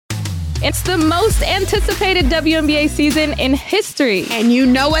It's the most anticipated WNBA season in history. And you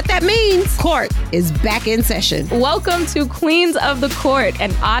know what that means. Court is back in session. Welcome to Queens of the Court,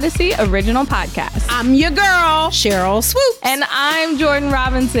 an Odyssey original podcast. I'm your girl, Cheryl Swoop. And I'm Jordan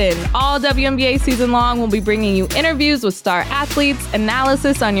Robinson. All WNBA season long, we'll be bringing you interviews with star athletes,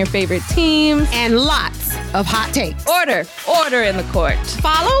 analysis on your favorite teams, and lots of hot takes. Order in the court.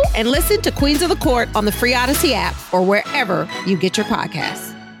 Follow and listen to Queens of the Court on the free Odyssey app or wherever you get your podcasts.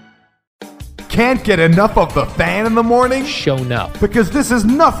 Can't get enough of the fan in the morning? Shown up. Because this is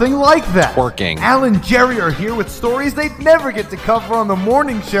nothing like that. Working. Al and Jerry are here with stories they'd never get to cover on the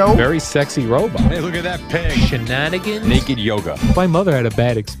morning show. Very sexy robot. Hey, look at that pig. Shenanigans. Naked yoga. My mother had a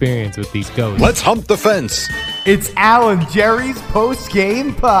bad experience with these ghosts. Let's hump the fence. It's Al and Jerry's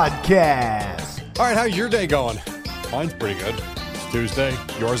post-game podcast. All right, how's your day going? Mine's pretty good. It's Tuesday.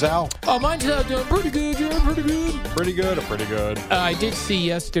 Yours, Al? Oh, mine's doing pretty good. You're pretty good. Pretty good or pretty good? I did see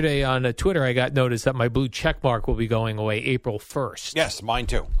yesterday on Twitter, I got notice that my blue checkmark will be going away April 1st. Yes, mine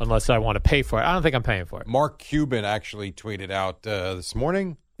too. Unless I want to pay for it. I don't think I'm paying for it. Mark Cuban actually tweeted out this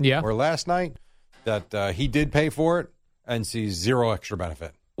morning or last night that he did pay for it and sees zero extra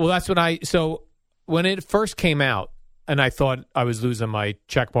benefit. Well, that's so when it first came out and I thought I was losing my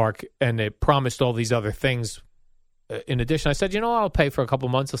checkmark and it promised all these other things in addition, I said, I'll pay for a couple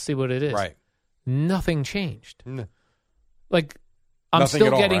months. I'll see what it is. Right. Nothing changed. No. Like, I'm Nothing still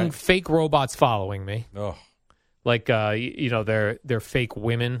at all, getting right? fake robots following me. Oh. Like, they're fake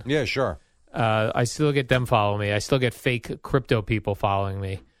women. Yeah, sure. I still get them following me. I still get fake crypto people following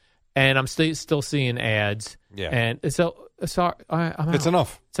me. And I'm still seeing ads. Yeah. And so I'm out. It's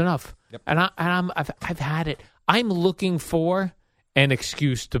enough. It's enough. Yep. And I've had it. I'm looking for an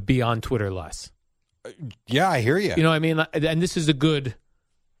excuse to be on Twitter less. Yeah, I hear you. You know what I mean? And this is a good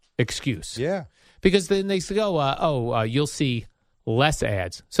excuse. Yeah. Because then they go, you'll see less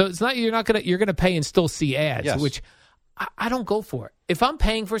ads. So it's not you're gonna pay and still see ads, Yes. which I don't go for it. If I'm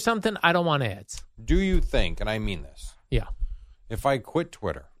paying for something, I don't want ads. Do you think, and I mean this, Yeah. if I quit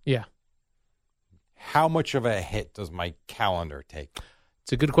Twitter, Yeah. how much of a hit does my calendar take?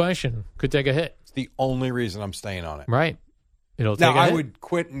 It's a good question. Could take a hit. It's the only reason I'm staying on it. Right. It'll take Now, a hit. I would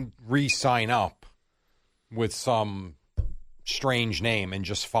quit and re-sign up with some strange name and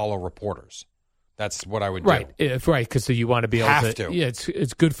just follow reporters. That's what I would Right. do. Right, because you want to be able Have to. to. Yeah,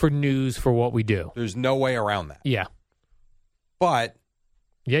 it's good for news for what we do. There's no way around that. Yeah. But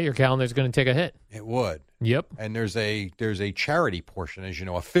Yeah, your calendar's going to take a hit. it would. Yep. And there's a charity portion, as you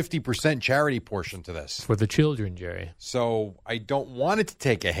know, a 50% charity portion to this. For the children, Jerry. So I don't want it to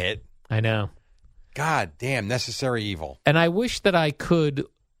take a hit. I know. God damn, necessary evil. And I wish that I could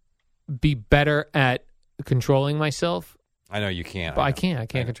be better at controlling myself. I know you can't. But I can't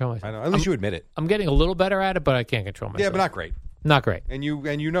control myself. I know. At least you admit it. I'm getting a little better at it, but I can't control myself. Yeah, but not great. Not great. And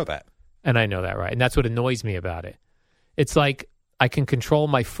you know that. And I know that, right? And that's what annoys me about it. It's like I can control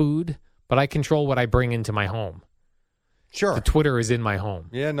my food, but I control what I bring into my home. Sure. The Twitter is in my home.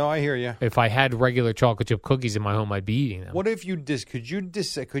 Yeah, no, I hear you. If I had regular chocolate chip cookies in my home, I'd be eating them. What if you could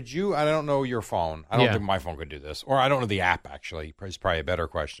you I don't know your phone. I don't Yeah. think my phone could do this. Or I don't know the app actually. Is probably a better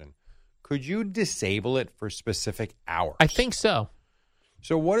question. Could you disable it for specific hours? I think so.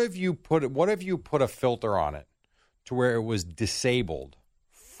 So what if you put a filter on it to where it was disabled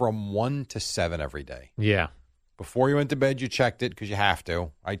from 1 to 7 every day? Yeah. Before you went to bed, you checked it because you have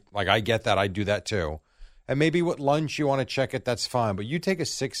to. I get that. I do that too. And maybe with lunch you want to check it, that's fine. But you take a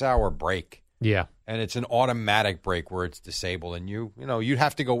 6-hour break. Yeah. And it's an automatic break where it's disabled. And you'd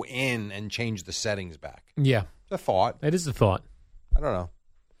have to go in and change the settings back. Yeah. It's a thought. It is a thought. I don't know.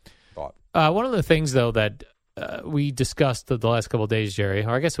 Thought. One of the things, though, that we discussed the last couple of days, Jerry, or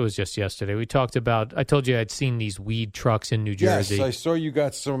I guess it was just yesterday, we talked about, I told you I'd seen these weed trucks in New Jersey. Yes, I saw you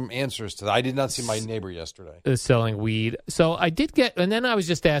got some answers to that. I did not see my neighbor yesterday. Selling weed. So I did get, and then I was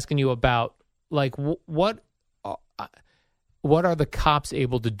just asking you about, like, what are the cops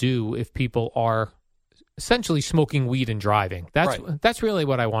able to do if people are essentially smoking weed and driving? That's really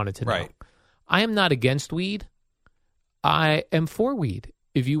what I wanted to know. Right. I am not against weed. I am for weed.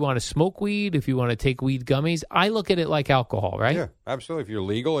 If you want to smoke weed, if you want to take weed gummies, I look at it like alcohol, right? Yeah, absolutely. If you're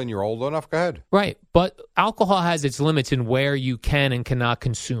legal and you're old enough, go ahead. Right. But alcohol has its limits in where you can and cannot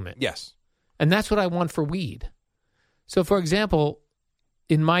consume it. Yes. And that's what I want for weed. So, for example,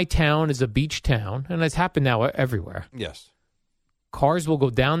 in my town is a beach town, and it's happened now everywhere. Yes. Cars will go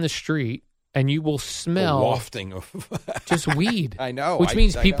down the street, and you will smell the wafting of just weed. I know. Which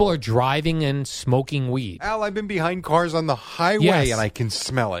means I people know. are driving and smoking weed. Al, I've been behind cars on the highway, Yes. and I can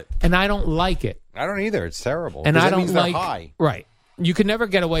smell it. And I don't like it. I don't either. It's terrible. And 'Cause I that don't means they're like high. Right. You could never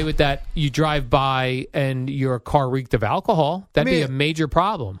get away with that. You drive by and your car reeked of alcohol. That'd be a major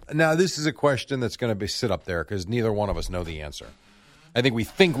problem. Now, this is a question that's going to sit up there because neither one of us know the answer. I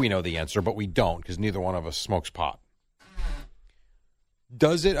think we know the answer, but we don't because neither one of us smokes pot.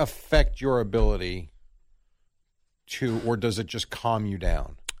 Does it affect your ability to, or does it just calm you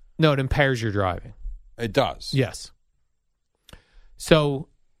down? No, it impairs your driving. It does. Yes. So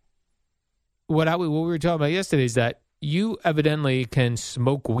what we were talking about yesterday is that you evidently can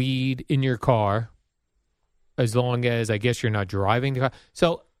smoke weed in your car as long as, I guess, you're not driving the car.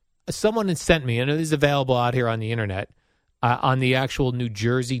 So someone had sent me, and it is available out here on the internet, on the actual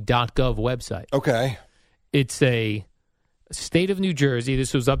NewJersey.gov website. Okay. It's a state of New Jersey.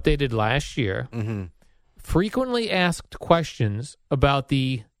 This was updated last year. Mm-hmm. Frequently asked questions about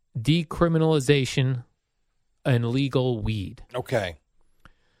the decriminalization and legal weed. Okay.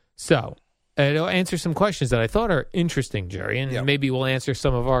 So it'll answer some questions that I thought are interesting, Jerry, and maybe we'll answer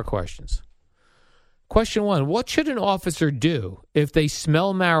some of our questions. Question 1, what should an officer do if they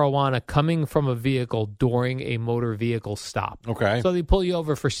smell marijuana coming from a vehicle during a motor vehicle stop? Okay. So they pull you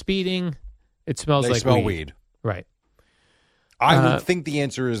over for speeding. It smells They like smell weed. weed. Right. I would think the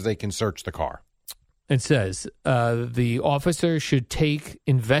answer is they can search the car. It says the officer should take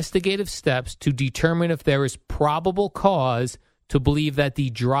investigative steps to determine if there is probable cause to believe that the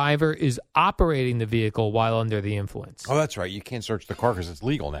driver is operating the vehicle while under the influence. Oh, that's right. You can't search the car because it's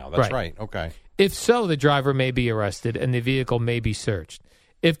legal now. That's right. Okay. If so, the driver may be arrested and the vehicle may be searched.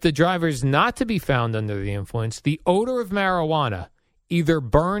 If the driver is not to be found under the influence, the odor of marijuana, either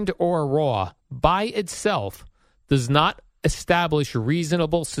burned or raw, by itself does not establish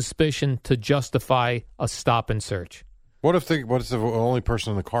reasonable suspicion to justify a stop and search. What if the only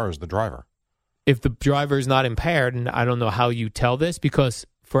person in the car is the driver? If the driver is not impaired, and I don't know how you tell this, because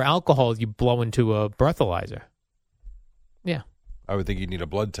for alcohol, you blow into a breathalyzer. Yeah. I would think you'd need a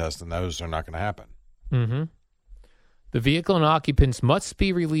blood test, and those are not going to happen. Mm-hmm. The vehicle and occupants must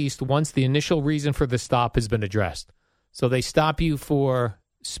be released once the initial reason for the stop has been addressed. So they stop you for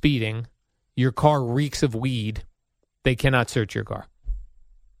speeding. Your car reeks of weed. They cannot search your car.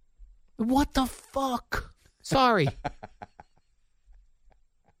 What the fuck? Sorry.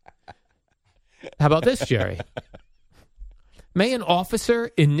 How about this, Jerry? May an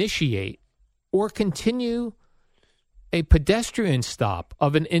officer initiate or continue a pedestrian stop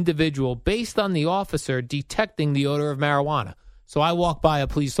of an individual based on the officer detecting the odor of marijuana. So I walk by a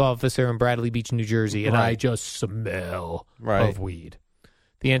police officer in Bradley Beach, New Jersey, and I just smell of weed.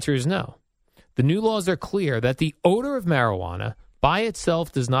 The answer is no. The new laws are clear that the odor of marijuana by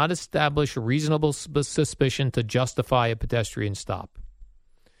itself does not establish reasonable suspicion to justify a pedestrian stop.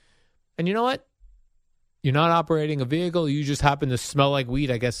 And you know what? You're not operating a vehicle. You just happen to smell like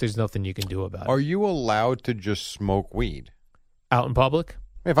weed. I guess there's nothing you can do about it. Are you allowed to just smoke weed? Out in public?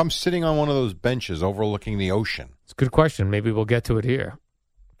 If I'm sitting on one of those benches overlooking the ocean. It's a good question. Maybe we'll get to it here.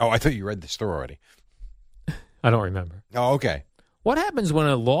 Oh, I thought you read the story already. I don't remember. Oh, okay. What happens when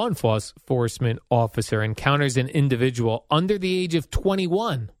a law enforcement officer encounters an individual under the age of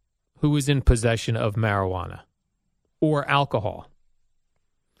 21 who is in possession of marijuana or alcohol?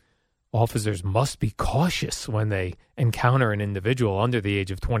 Officers must be cautious when they encounter an individual under the age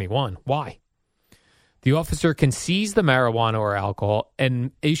of 21. Why? The officer can seize the marijuana or alcohol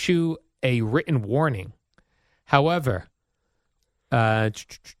and issue a written warning. However, the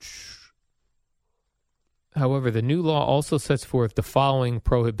new law also sets forth the following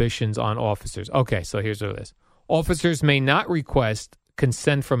prohibitions on officers. Okay, so here's what it is. Officers may not request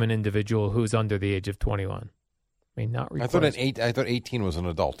consent from an individual who is under the age of 21. May not request. I thought 18 was an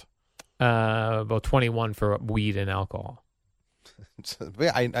adult. About 21 for weed and alcohol.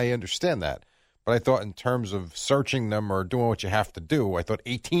 Yeah, I understand that. But I thought in terms of searching them or doing what you have to do, I thought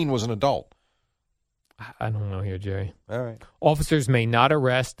 18 was an adult. I don't know here, Jerry. All right. Officers may not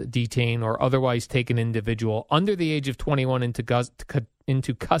arrest, detain, or otherwise take an individual under the age of 21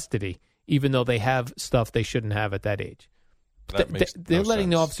 into custody, even though they have stuff they shouldn't have at that age. They're letting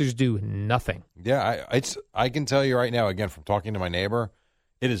the officers do nothing. Yeah, I can tell you right now, again, from talking to my neighbor,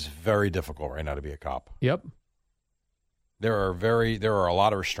 it is very difficult right now to be a cop. Yep. There are a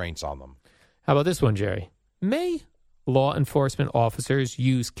lot of restraints on them. How about this one, Jerry? May law enforcement officers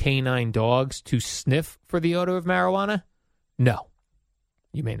use canine dogs to sniff for the odor of marijuana? No,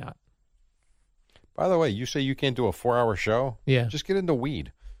 you may not. By the way, you say you can't do a 4-hour show? Yeah. Just get into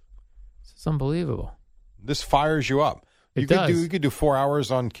weed. It's unbelievable. This fires you up. It does. You could do 4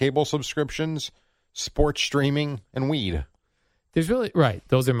 hours on cable subscriptions, sports streaming, and weed. There's really, right,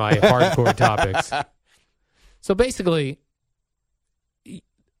 those are my hardcore topics. So basically, you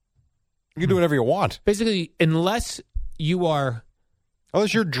can do whatever you want. Basically, unless you are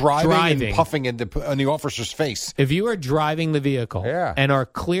Unless you're driving Driving. and puffing in the officer's face. If you are driving the vehicle Yeah. and are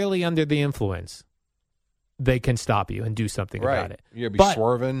clearly under the influence, they can stop you and do something Right. about it. You'll be But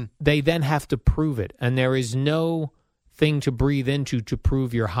swerving. they then have to prove it, and there is no thing to breathe into to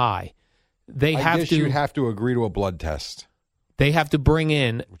prove you're high. They I have guess to. you'd have to agree to a blood test, They have to bring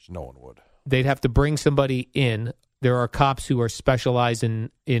in. which no one would. They'd have to bring somebody in. There are cops who are specialized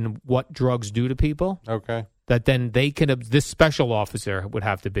in what drugs do to people. Okay. That then they can. This special officer would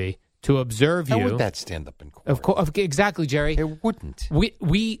have to be to observe How you. would that stand up in court? Of course, exactly, Jerry. It wouldn't.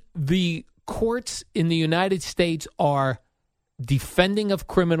 The courts in the United States are defending of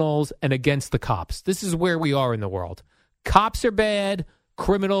criminals and against the cops. This is where we are in the world. Cops are bad.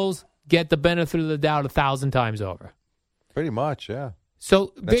 Criminals get the benefit of the doubt 1,000 times over. Pretty much, yeah.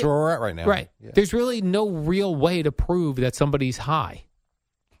 So That's where we're at right now. Right. Yeah. There's really no real way to prove that somebody's high.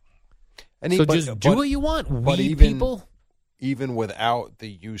 And So just do what you want, but weed even- people. Even without the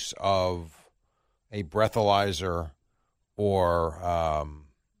use of a breathalyzer or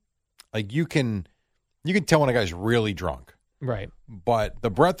like you can tell when a guy's really drunk. Right. But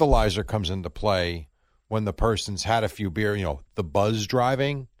the breathalyzer comes into play when the person's had a few beer, the buzz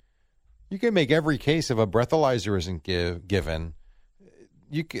driving. You can make every case if a breathalyzer isn't given.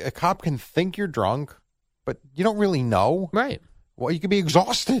 A cop can think you're drunk, but you don't really know. Right. Well, you could be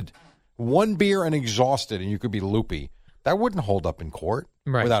exhausted. One beer and exhausted, and you could be loopy. That wouldn't hold up in court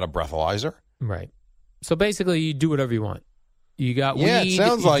without a breathalyzer. Right. So basically, you do whatever you want. You got Yeah, it weed.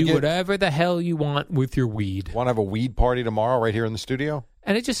 sounds you like do it. whatever the hell you want with your weed. Want to have a weed party tomorrow right here in the studio?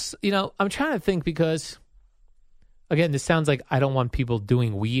 And it just, I'm trying to think because, again, this sounds like I don't want people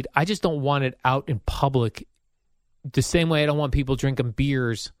doing weed. I just don't want it out in public the same way I don't want people drinking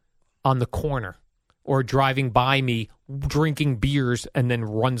beers on the corner or driving by me drinking beers and then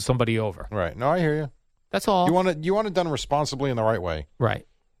run somebody over. Right. No, I hear you. That's all. You want it done responsibly in the right way. Right.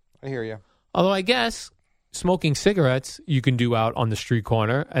 I hear you. Although I guess smoking cigarettes you can do out on the street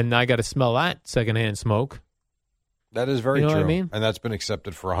corner, and I got to smell that secondhand smoke. That is very You know true. what I mean? And that's been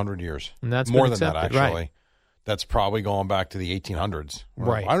accepted for 100 years. And that's more been than that, accepted, actually. right. That's probably going back to the 1800s.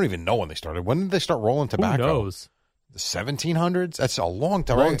 Right. I don't even know when they started. When did they start rolling tobacco? Who knows? The 1700s? That's a long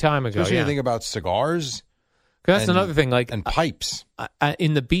time. Long time ago, Especially when yeah. you think about cigars 'Cause that's and- another thing. Like and pipes.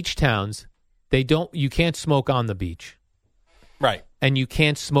 in the beach towns, you can't smoke on the beach. Right. And you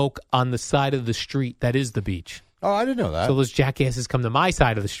can't smoke on the side of the street that is the beach. Oh, I didn't know that. So those jackasses come to my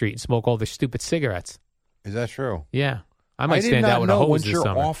side of the street and smoke all their stupid cigarettes. Is that true? Yeah. I might did stand not out with a know hose once this you're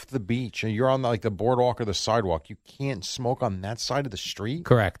summer. off the beach and you're on the boardwalk or the sidewalk, you can't smoke on that side of the street?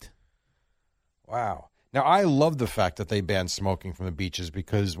 Correct. Wow. Now, I love the fact that they banned smoking from the beaches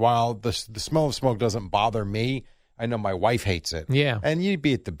because while the smell of smoke doesn't bother me, I know my wife hates it. Yeah. And you'd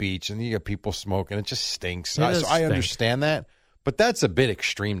be at the beach and you get people smoking. It just stinks. It does So I stink. understand that, but that's a bit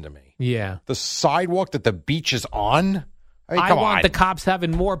extreme to me. Yeah. The sidewalk that the beach is on? I mean, I come want on. the cops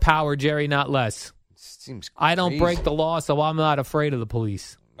having more power, Jerry, not less. Seems I don't crazy. break the law, so I'm not afraid of the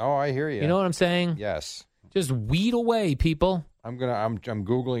police. Oh, I hear you. You know what I'm saying? Yes. Just weed away, people. I'm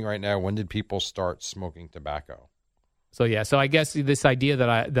Googling right now, when did people start smoking tobacco? So yeah, so I guess this idea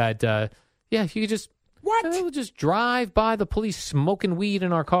that you could just we'll just drive by the police smoking weed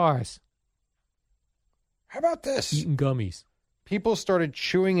in our cars, How about this? eating gummies. People started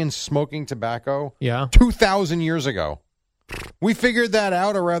chewing and smoking tobacco Yeah. 2,000 years ago. We figured that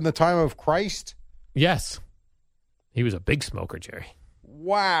out around the time of Christ. Yes. He was a big smoker, Jerry.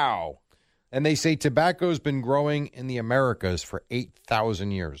 Wow. And they say tobacco's been growing in the Americas for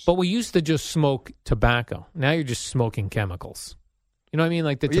 8,000 years. But we used to just smoke tobacco. Now you're just smoking chemicals. You know what I mean?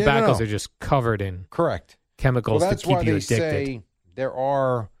 Like the Yeah, no, tobaccos no. are just covered in Correct. chemicals Well, to that's keep why you they addicted. say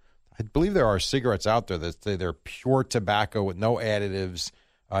I believe there are cigarettes out there that say they're pure tobacco with no additives,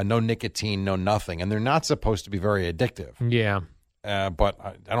 no nicotine, no nothing. And they're not supposed to be very addictive. Yeah. But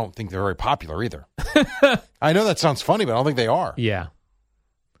I don't think they're very popular either. I know that sounds funny, but I don't think they are. Yeah.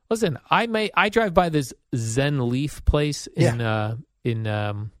 Listen, I drive by this Zen Leaf place in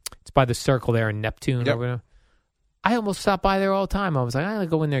it's by the Circle there in Neptune. Yep. Or whatever. I almost stop by there all the time. I was like, I gotta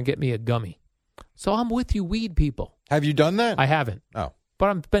go in there and get me a gummy. So I'm with you, weed people. Have you done that? I haven't, Oh. but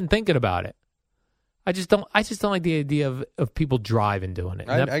I've been thinking about it. I just don't like the idea of people driving doing it.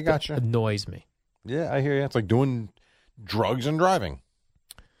 I That gotcha. annoys me. Yeah, I hear you. It's like doing drugs and driving.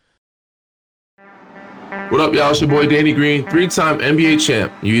 What up, y'all? It's your boy Danny Green, 3-time NBA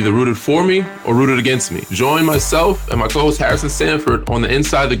champ. You either rooted for me or rooted against me. Join myself and my co-host Harrison Sanford on the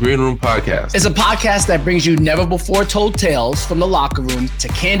Inside the Green Room podcast. It's a podcast that brings you never-before-told tales from the locker room to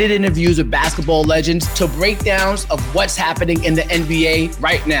candid interviews with basketball legends to breakdowns of what's happening in the NBA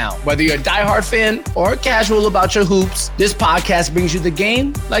right now. Whether you're a diehard fan or casual about your hoops, this podcast brings you the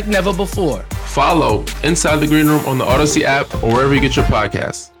game like never before. Follow Inside the Green Room on the Odyssey app or wherever you get your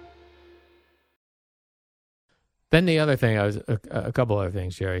podcasts. Then the other thing, a couple other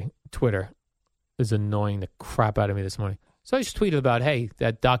things, Jerry. Twitter is annoying the crap out of me this morning. So I just tweeted about, hey,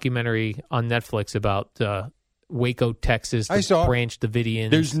 that documentary on Netflix about Waco, Texas, the Branch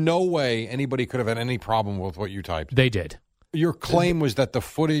Davidians. There's no way anybody could have had any problem with what you typed. They did. Your claim was that the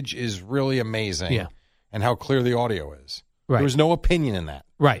footage is really amazing and how clear the audio is. Right. There was no opinion in that.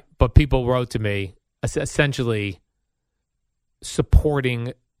 Right. But people wrote to me essentially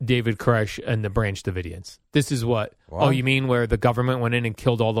supporting David Koresh and the Branch Davidians. This is what? Wow. Oh, you mean where the government went in and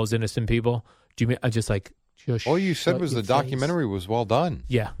killed all those innocent people? Do you mean? I just all you said was the documentary was well done.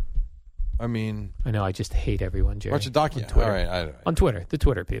 Yeah. I mean, I know. I just hate everyone, Jerry. Watch a documentary. All right. On Twitter, the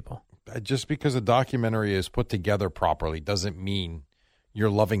Twitter people. Just because a documentary is put together properly doesn't mean you're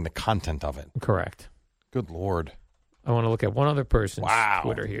loving the content of it. Correct. Good Lord. I want to look at one other person's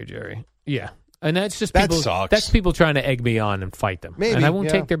Twitter here, Jerry. Yeah. And that's just people. That sucks. That's people trying to egg me on and fight them. Maybe, and I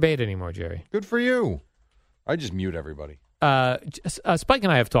won't take their bait anymore, Jerry. Good for you. I just mute everybody. Spike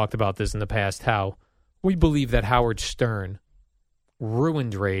and I have talked about this in the past, how we believe that Howard Stern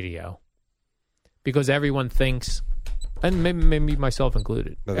ruined radio because everyone thinks, and maybe myself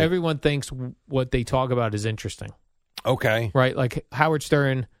included, everyone thinks what they talk about is interesting. Okay. Right? Like Howard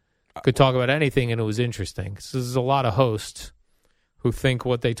Stern could talk about anything and it was interesting. So there's a lot of hosts who think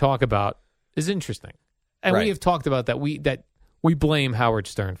what they talk about is interesting. And we have talked about that. We blame Howard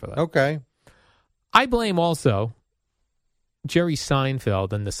Stern for that. Okay. I blame also Jerry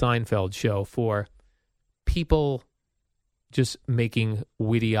Seinfeld and the Seinfeld show for people just making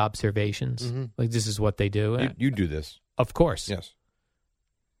witty observations. Mm-hmm. Like this is what they do. You do this. Of course. Yes.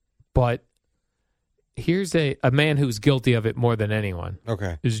 But here's a man who's guilty of it more than anyone.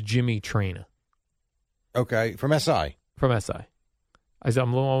 Okay. Is Jimmy Traina. Okay. From SI. From SI.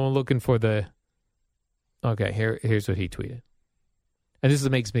 I'm looking for the... Okay, here's what he tweeted. And this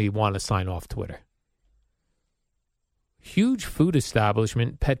makes me want to sign off Twitter. Huge food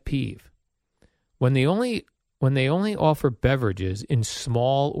establishment pet peeve. When they only offer beverages in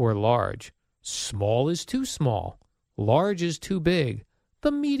small or large, small is too small, large is too big,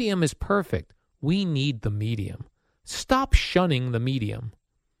 the medium is perfect. We need the medium. Stop shunning the medium.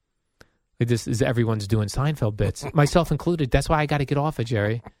 This is everyone's doing Seinfeld bits, myself included. That's why I got to get off it,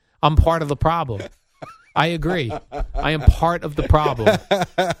 Jerry. I'm part of the problem. I agree. I am part of the problem.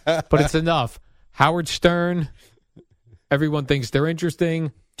 But it's enough. Howard Stern, everyone thinks they're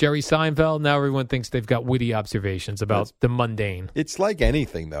interesting. Jerry Seinfeld, now everyone thinks they've got witty observations about the mundane. It's like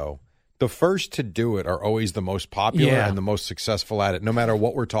anything, though. The first to do it are always the most popular and the most successful at it, no matter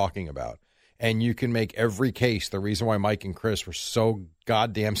what we're talking about. And you can make every case. The reason why Mike and Chris were so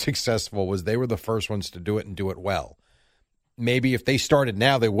goddamn successful was they were the first ones to do it and do it well. Maybe if they started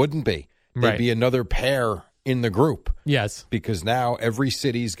now, they wouldn't be. They'd be another pair in the group. Yes. Because now every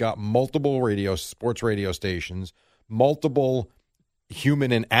city's got multiple sports radio stations, multiple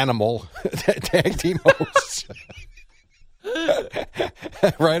human and animal tag team hosts.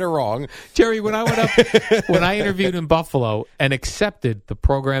 Right or wrong, Jerry? When I interviewed in Buffalo and accepted the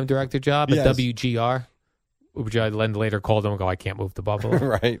program director job at WGR, which I then later called them and go, I can't move to Buffalo.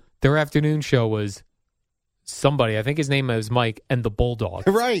 Right. Their afternoon show was somebody, I think his name was Mike, and the Bulldog.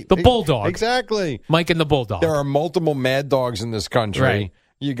 Right. The Bulldog. Exactly. Mike and the Bulldog. There are multiple mad dogs in this country. Right.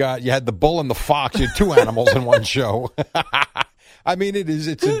 You had the bull and the fox. You had two animals in one show. I mean,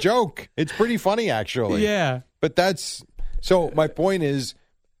 it's a joke. It's pretty funny, actually. Yeah. But so my point is,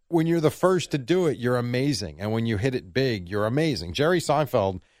 when you're the first to do it, you're amazing. And when you hit it big, you're amazing. Jerry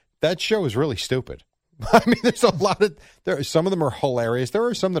Seinfeld, that show is really stupid. I mean, there's a lot of, some of them are hilarious. There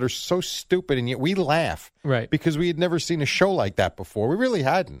are some that are so stupid, and yet we laugh. Right. Because we had never seen a show like that before. We really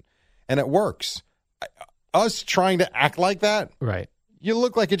hadn't. And it works. Us trying to act like that. Right. You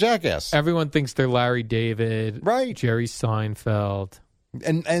look like a jackass. Everyone thinks they're Larry David. Right. Jerry Seinfeld.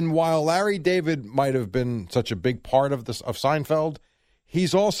 And while Larry David might have been such a big part of Seinfeld,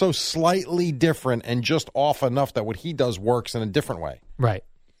 he's also slightly different and just off enough that what he does works in a different way. Right.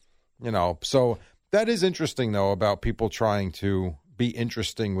 So that is interesting, though, about people trying to be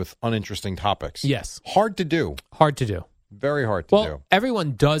interesting with uninteresting topics. Yes. Hard to do. Hard to do. Very hard to do. Well,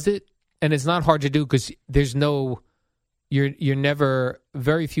 everyone does it, and it's not hard to do because there's no you're never.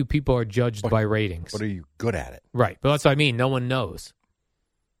 Very few people are judged by ratings. But are you good at it? Right, but that's what I mean. No one knows.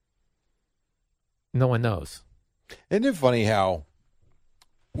 No one knows. Isn't it funny how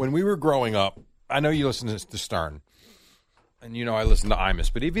when we were growing up, I know you listen to Stern, and you know I listen to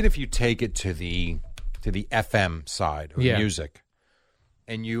Imus, but even if you take it to the FM side of music,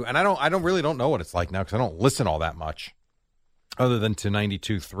 and I really don't know what it's like now because I don't listen all that much, other than to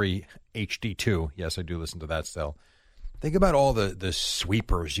 92.3 HD2. Yes, I do listen to that still. Think about all the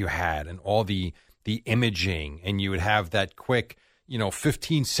sweepers you had and all the imaging, and you would have that quick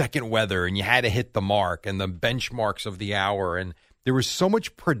 15-second weather, and you had to hit the mark and the benchmarks of the hour. And there was so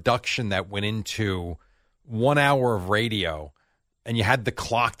much production that went into 1 hour of radio, and you had the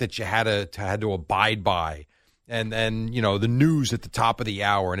clock that you had to abide by, and then the news at the top of the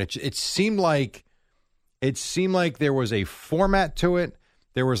hour. And it seemed like there was a format to it.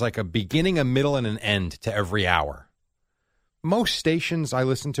 There was like a beginning, a middle, and an end to every hour. Most stations I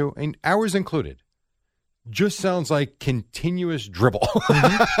listen to, and hours included, just sounds like continuous dribble.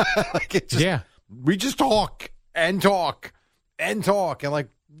 Mm-hmm. We just talk and talk and talk, and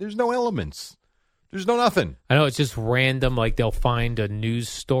there's no elements. There's no nothing. I know it's just random. Like they'll find a news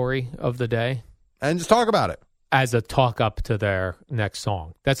story of the day and just talk about it as a talk up to their next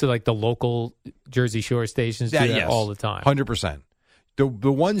song. That's like the local Jersey Shore stations do that all the time. 100%. The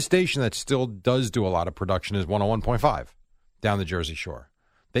one station that still does do a lot of production is 101.5 down the Jersey Shore.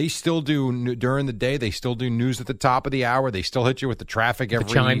 They still do, during the day, they still do news at the top of the hour. They still hit you with the traffic every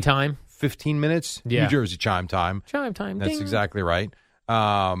chime time. 15 minutes. Yeah. New Jersey chime time. Chime time. That's ding. exactly right.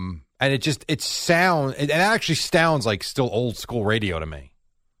 And it actually sounds like still old school radio to me.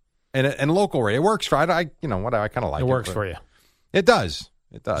 And local radio. It works for, I kind of like it. It works for you. It does.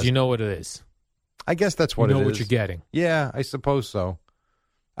 It does. You know what it is. I guess that's what it is. You know what you're getting. Yeah, I suppose so.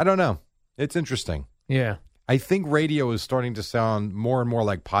 I don't know. It's interesting. Yeah. I think radio is starting to sound more and more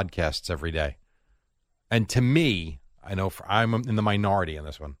like podcasts every day. And to me, I know I'm in the minority in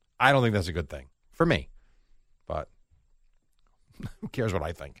this one. I don't think that's a good thing for me. But who cares what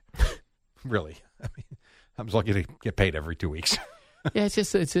I think? Really. I mean, I'm just lucky to get paid every 2 weeks. Yeah, it's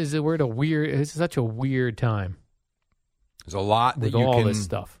such a weird time. There's a lot that with all this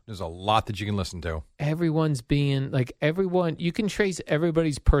stuff. There's a lot that you can listen to. Everyone's being you can trace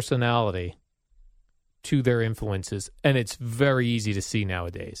everybody's personality to their influences, and it's very easy to see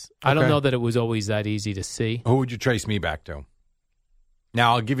nowadays. Okay. I don't know that it was always that easy to see. Who would you trace me back to?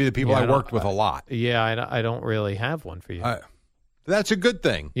 Now, I'll give you the people I worked with a lot. Yeah, I don't really have one for you. That's a good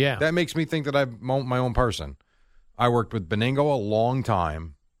thing. Yeah. That makes me think that I'm my own person. I worked with Beningo a long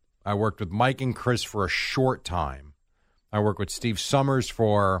time. I worked with Mike and Chris for a short time. I worked with Steve Summers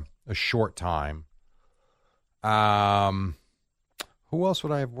for a short time. Who else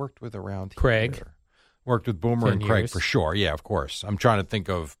would I have worked with around here? Craig. Worked with Boomer and Craig years. for sure. Yeah, of course. I'm trying to think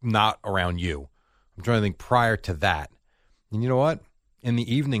of not around you. I'm trying to think prior to that. And you know what? In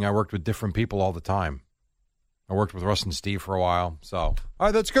the evening, I worked with different people all the time. I worked with Russ and Steve for a while. So, all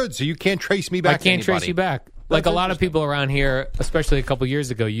right, that's good. So you can't trace me back I can't to anybody. trace you back. Like a lot of people around here, especially a couple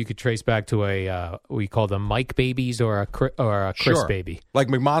years ago, you could trace back to we call them Mike babies or a Chris baby. Like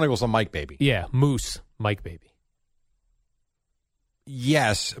McMonagle's a Mike baby. Yeah, Moose, Mike baby.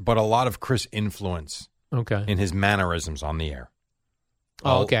 Yes, but a lot of Chris influence in his mannerisms on the air.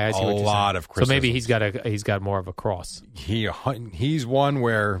 Oh, okay, I see what you're saying. A lot of Chris. So maybe he's got more of a cross. He's one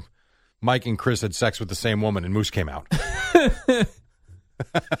where Mike and Chris had sex with the same woman and Moose came out.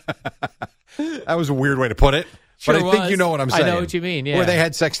 That was a weird way to put it. Sure but I think you know what I'm saying. I know what you mean, yeah. Where they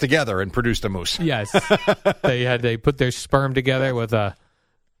had sex together and produced a moose. Yes. They put their sperm together with a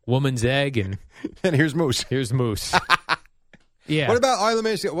woman's egg and here's Moose. Here's Moose. Yeah. What about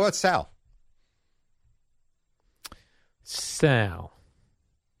what's Sal? Sal.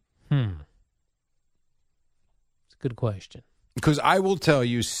 It's a good question. Because I will tell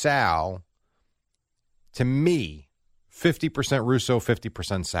you, Sal, to me, 50% Russo,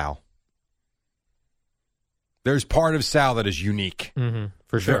 50% Sal. There's part of Sal that is unique. Mm-hmm,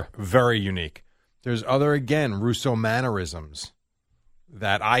 for sure. Very unique. There's other, again, Russo mannerisms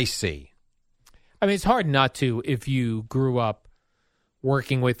that I see. I mean, it's hard not to if you grew up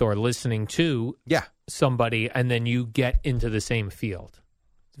working with or listening to somebody and then you get into the same field.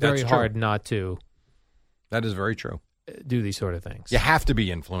 It's very hard not to. That is very true. Do these sort of things. You have to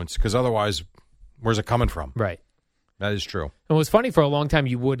be influenced because otherwise, where's it coming from? Right. That is true. And it was funny for a long time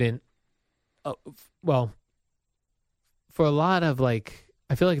you wouldn't, for a lot of I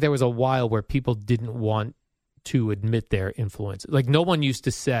feel like there was a while where people didn't want to admit their influence. Like no one used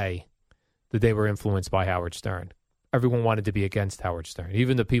to say that they were influenced by Howard Stern. Everyone wanted to be against Howard Stern,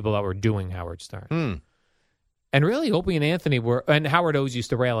 even the people that were doing Howard Stern. And really, Opie and Anthony were, and Howard always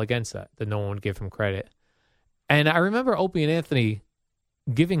used to rail against that no one would give him credit. And I remember Opie and Anthony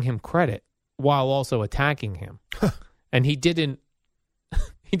giving him credit while also attacking him. And he didn't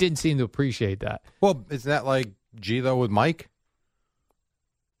seem to appreciate that. Well, isn't that like G, though, with Mike?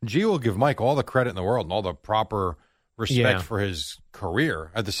 G will give Mike all the credit in the world and all the proper respect for his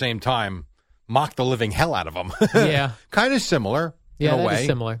career. At the same time, mock the living hell out of him. Yeah. Kind of similar Yeah, in a that way. is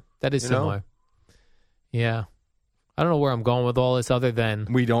similar. That is similar. Yeah. I don't know where I'm going with all this other than...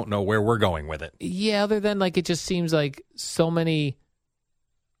 We don't know where we're going with it. Yeah, other than like it just seems like so many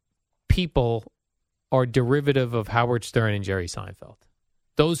people are derivative of Howard Stern and Jerry Seinfeld.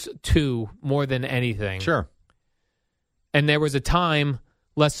 Those two more than anything. Sure. And there was a time,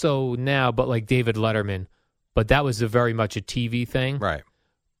 less so now, but like David Letterman, but that was very much a TV thing. Right.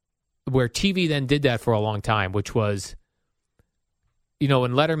 Where TV then did that for a long time, which was, when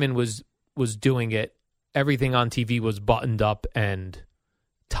Letterman was doing it, everything on TV was buttoned up and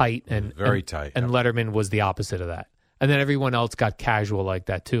tight and very tight. And Letterman was the opposite of that. And then everyone else got casual like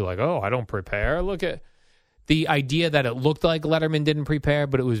that too. Like, oh, I don't prepare. Look at the idea that it looked like Letterman didn't prepare,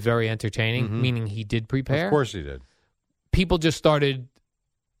 but it was very entertaining, meaning he did prepare. Of course he did. People just started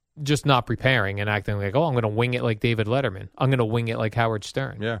just not preparing and acting like, oh, I'm going to wing it like David Letterman. I'm going to wing it like Howard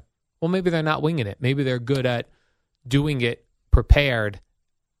Stern. Yeah. Well, maybe they're not winging it. Maybe they're good at doing it prepared,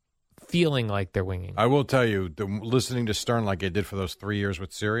 feeling like they're winging. I will tell you, listening to Stern like I did for those 3 years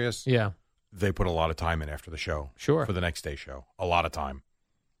with Sirius, they put a lot of time in after the show. Sure. For the next day show. A lot of time.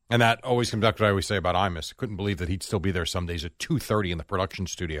 And that always comes back to what I always say about Imus. I couldn't believe that he'd still be there some days at 2:30 in the production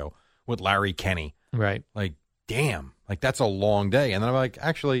studio with Larry Kenny. Right. Like, damn. Like, that's a long day. And then I'm like,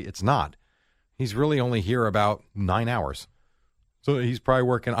 actually, it's not. He's really only here about 9 hours. So he's probably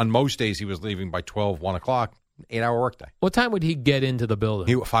working. On most days, he was leaving by 12, 1 o'clock, 8-hour workday. What time would he get into the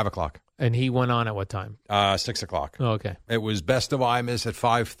building? 5 o'clock. And he went on at what time? 6 o'clock. Oh, okay. It was Best of Imus at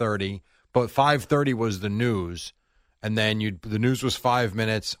 5:30, but 5:30 was the news. And then the news was 5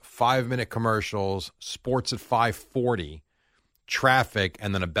 minutes, 5-minute commercials, sports at 5:40, traffic,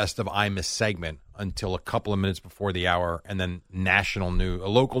 and then a Best of Imus segment until a couple of minutes before the hour, and then national news,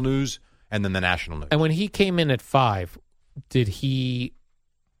 local news, and then the national news. And when he came in at 5, did he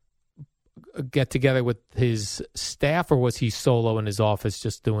get together with his staff, or was he solo in his office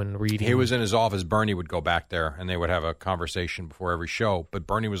just doing reading? He was in his office. Bernie would go back there, and they would have a conversation before every show. But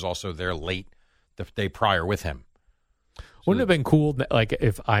Bernie was also there late the day prior with him. Wouldn't it have been cool, like,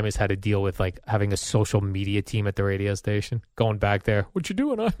 if Imus had to deal with, like, having a social media team at the radio station, going back there? What you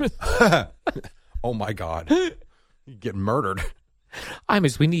doing, Imus? Oh, my God. You'd get murdered.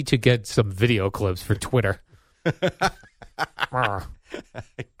 Imus, we need to get some video clips for Twitter. Get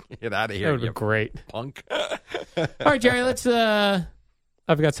out of here. That would be great. Punk. All right, Jerry, let's... I've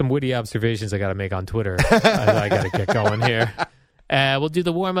got some witty observations I got to make on Twitter. I got to get going here. We'll do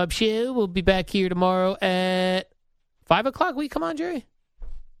the warm-up show. We'll be back here tomorrow at 5 o'clock. Will you come on, Jerry?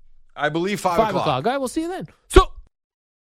 I believe 5 o'clock. All right, we'll see you then. So...